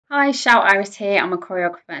Hi, xiaouiris here. I'm a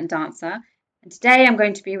choreographer and dancer, and today I'm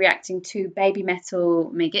going to be reacting to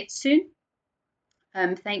BABYMETAL MEGITSUNE.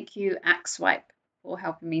 Thank you, Axswipe, for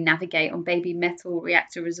helping me navigate on BABYMETAL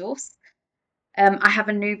Reactor Resource. I have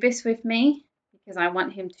Anubis with me because I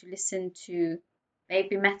want him to listen to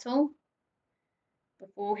BABYMETAL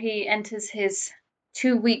before he enters his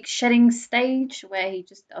 2-week shedding stage where he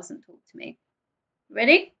just doesn't talk to me.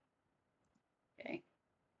 Ready? Okay.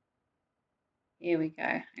 Here we go.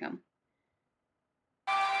 Hang on.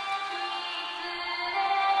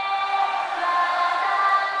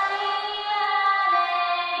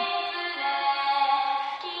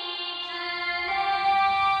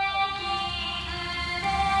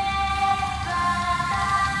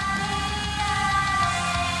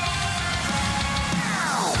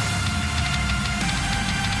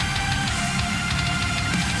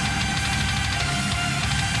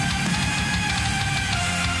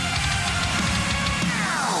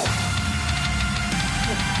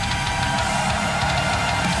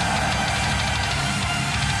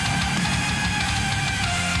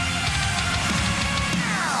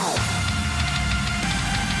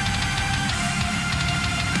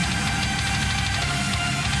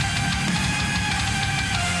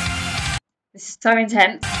 This is so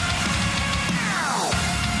intense.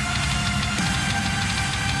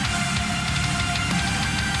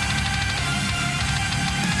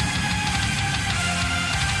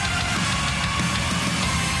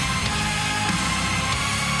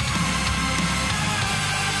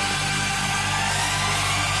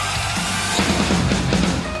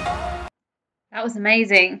 That was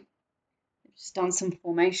amazing. I've just done some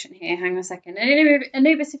formation here. Hang on a second.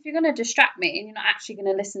 Anubis, if you're going to distract me and you're not actually going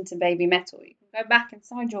to listen to BABYMETAL, you can go back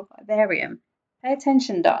inside your vivarium. Pay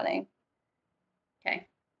attention, darling. Okay.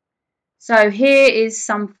 So here is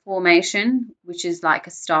some formation, which is like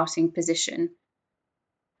a starting position.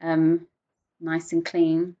 Nice and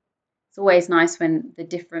clean. It's always nice when the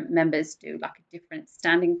different members do like a different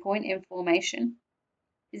standing point in formation,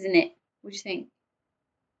 isn't it? What do you think?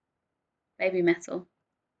 BABYMETAL.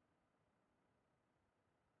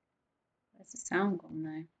 Where's the sound gone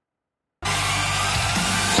though?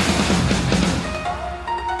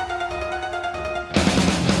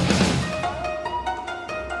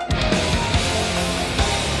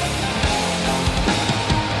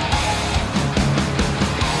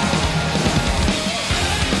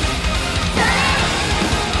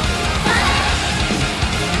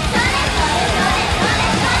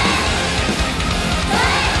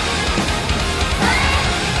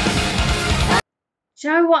 Do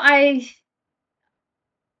you know what I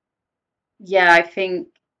think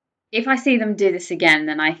if I see them do this again,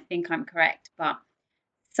 then I think I'm correct. But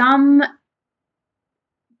some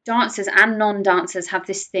dancers and non-dancers have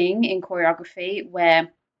this thing in choreography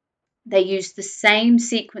where they use the same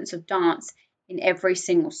sequence of dance in every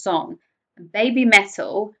single song. And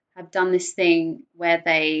BABYMETAL have done this thing where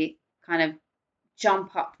they kind of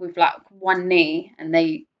jump up with like one knee and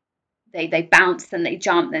they bounce, then they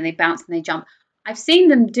jump, then they bounce and they jump. I've seen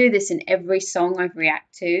them do this in every song I've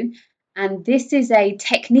reacted to, and this is a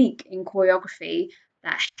technique in choreography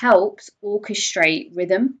that helps orchestrate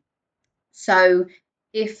rhythm. So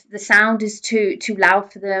if the sound is too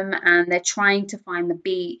loud for them and they're trying to find the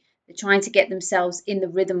beat, they're trying to get themselves in the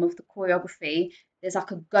rhythm of the choreography, there's like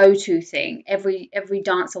a go-to thing. Every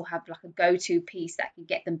dance will have like a go-to piece that can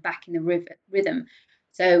get them back in the rhythm.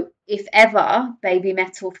 So if ever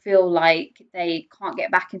BABYMETAL feel like they can't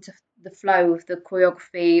get back into the flow of the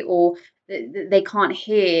choreography, or they can't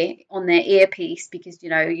hear on their earpiece because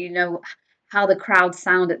you know how the crowd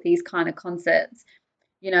sound at these kind of concerts,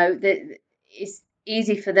 it's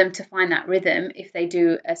easy for them to find that rhythm if they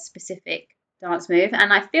do a specific dance move.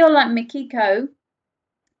 And I feel like Mikiko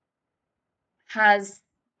has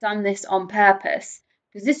done this on purpose,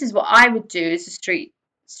 because this is what I would do as a street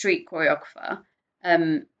choreographer.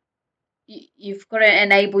 You've got to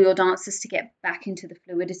enable your dancers to get back into the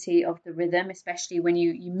fluidity of the rhythm, especially when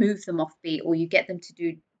you move them off beat or you get them to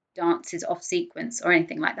do dances off sequence or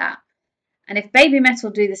anything like that. And if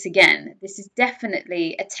BABYMETAL do this again, this is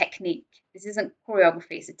definitely a technique. This isn't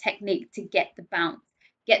choreography, it's a technique to get the bounce,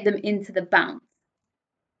 get them into the bounce.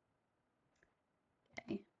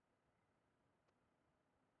 Okay.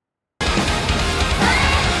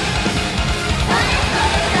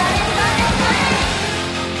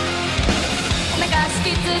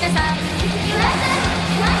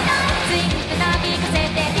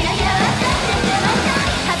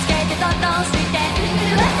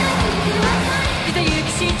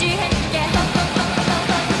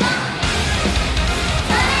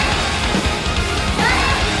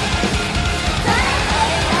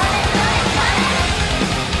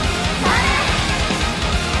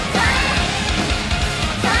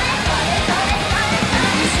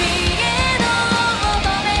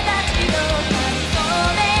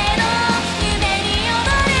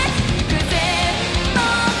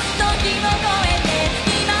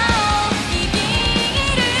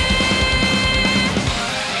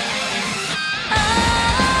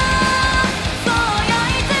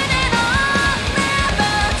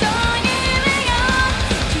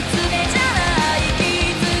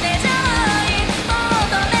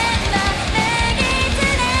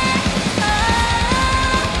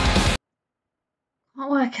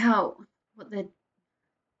 they're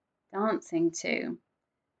dancing to.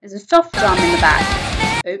 There's a soft drum in the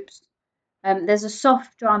back. Oops. There's a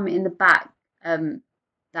soft drum in the back that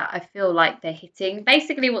I feel like they're hitting.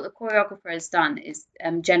 Basically, what the choreographer has done is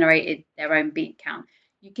generated their own beat count.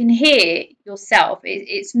 You can hear yourself.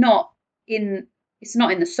 It's not in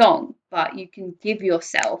the song, but you can give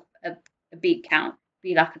yourself a beat count.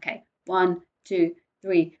 Be like, okay, 1, 2,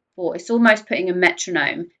 3, 4. It's almost putting a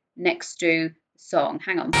metronome next to the song.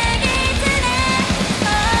 Hang on.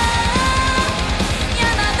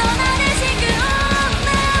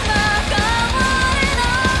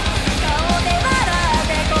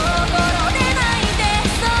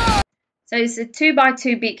 So it's a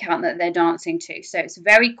 2x2 beat count that they're dancing to. So it's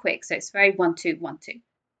very quick. So it's very 1 2 1 2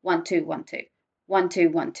 1 2 1 2 1 2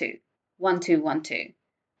 1 2 1 2 1 2.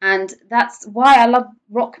 And that's why I love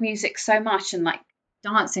rock music so much and like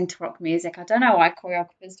dancing to rock music. I don't know why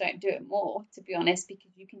choreographers don't do it more, to be honest,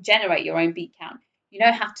 because you can generate your own beat count. You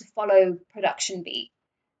don't have to follow production beat.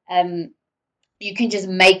 You can just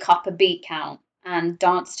make up a beat count and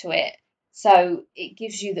dance to it. So it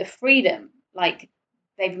gives you the freedom. Like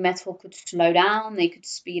BABYMETAL could slow down, they could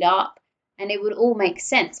speed up, and it would all make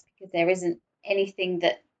sense because there isn't anything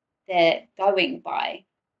that they're going by.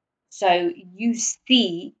 So you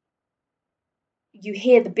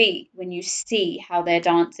hear the beat when you see how they're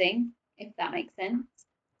dancing, if that makes sense.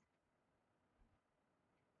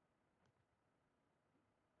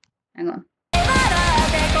 Hang on.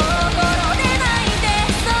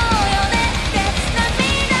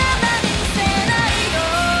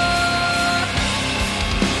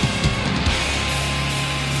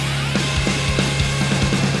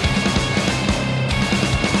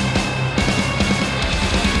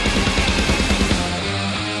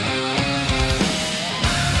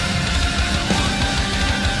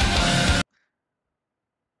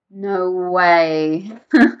 No way.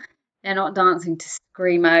 They're not dancing to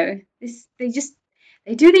Screamo.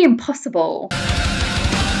 They do the impossible.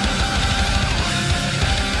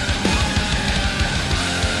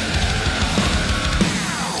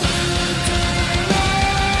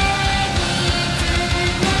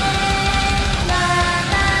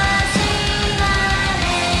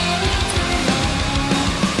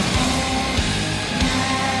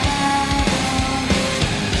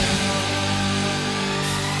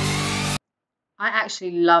 I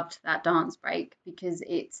actually loved that dance break because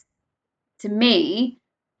it's, to me,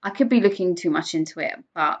 I could be looking too much into it,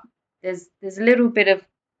 but there's a little bit of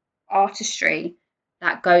artistry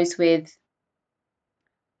that goes with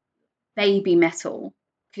baby metal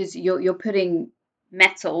because you're putting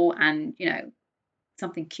metal and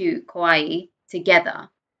something cute, kawaii together.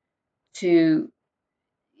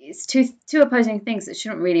 It's two opposing things that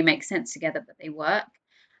shouldn't really make sense together, but they work.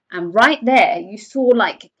 And right there, you saw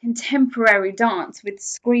like contemporary dance with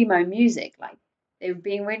Screamo music. Like they were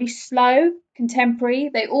being really slow, contemporary.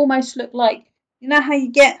 They almost look like, you know how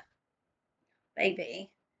you get,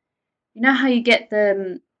 baby, you know how you get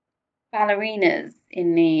the ballerinas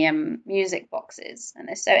in the music boxes and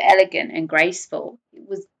they're so elegant and graceful. It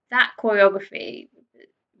was that choreography,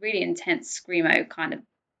 really intense Screamo kind of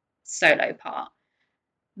solo part,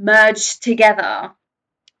 merged together.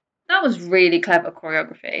 That was really clever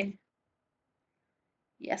choreography.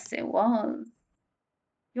 Yes, it was.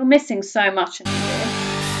 You're missing so much of this.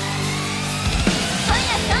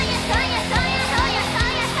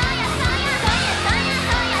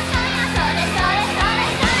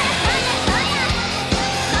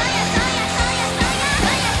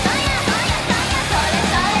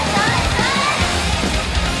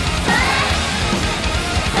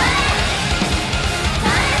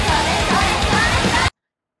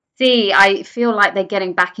 See, I feel like they're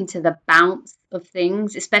getting back into the bounce of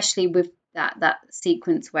things, especially with that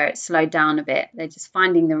sequence where it's slowed down a bit. They're just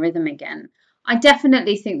finding the rhythm again. I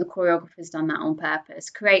definitely think the choreographer's done that on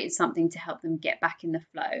purpose, created something to help them get back in the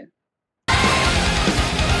flow.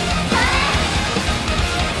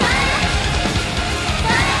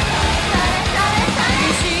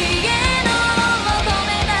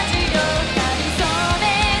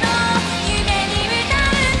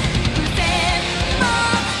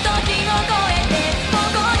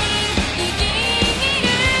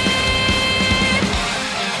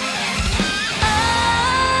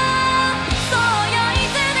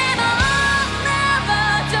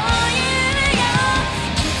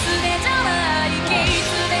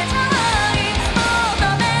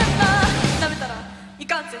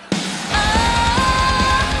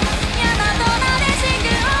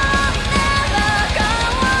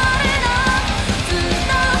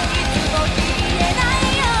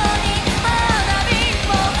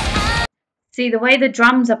 See, the way the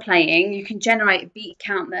drums are playing, you can generate a beat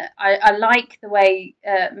count that I like the way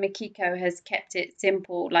Mikiko has kept it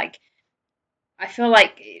simple. Like, I feel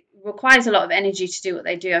like it requires a lot of energy to do what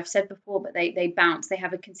they do. I've said before, but they bounce. They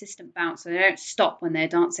have a consistent bounce, so they don't stop when they're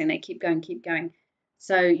dancing. They keep going, keep going.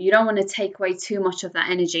 So you don't want to take away too much of that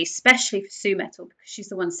energy, especially for Sue Metal because she's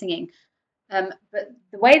the one singing. But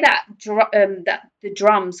the way that that the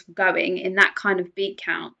drums were going in that kind of beat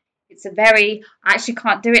count, it's a very. I actually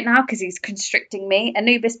can't do it now because he's constricting me.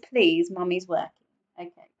 Anubis, please, Mummy's working.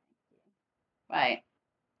 Okay, right.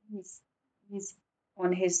 He's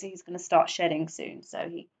on his. He's going to start shedding soon, so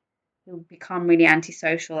he'll become really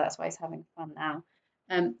antisocial. That's why he's having fun now.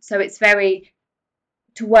 So it's very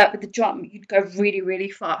to work with the drum, you'd go really, really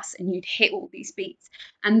fast and you'd hit all these beats.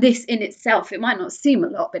 And this in itself, it might not seem a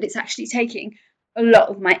lot, but it's actually taking a lot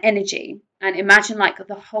of my energy. And imagine like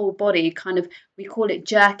the whole body kind of, we call it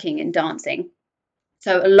jerking in dancing.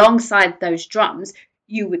 So alongside those drums,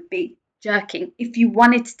 you would be jerking if you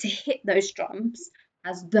wanted to hit those drums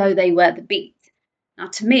as though they were the beat. Now,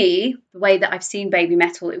 to me, the way that I've seen Baby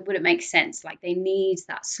Metal, it wouldn't make sense. Like they need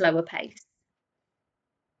that slower pace.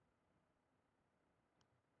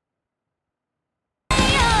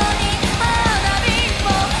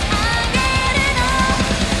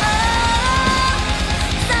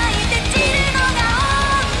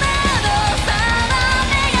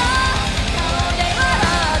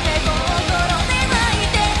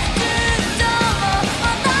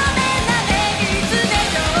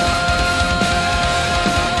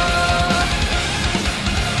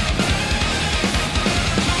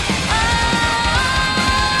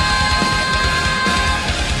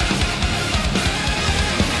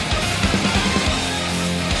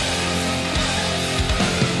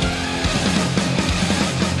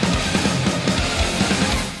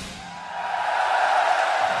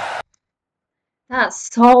 That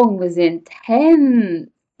song was intense.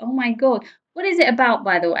 Oh my god. What is it about,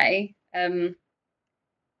 by the way?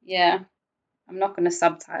 Yeah, I'm not going to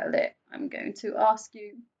subtitle it. I'm going to ask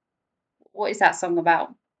you, what is that song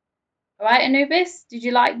about? All right, Anubis, did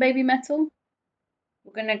you like Baby Metal?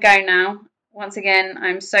 We're going to go now. Once again,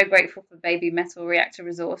 I'm so grateful for Baby Metal Reactor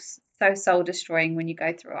Resource. So soul destroying when you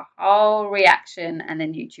go through a whole reaction and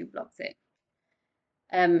then YouTube blocks it.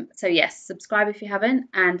 So yes, subscribe if you haven't,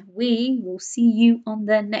 and we will see you on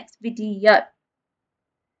the next video. Have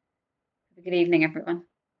a good evening, everyone.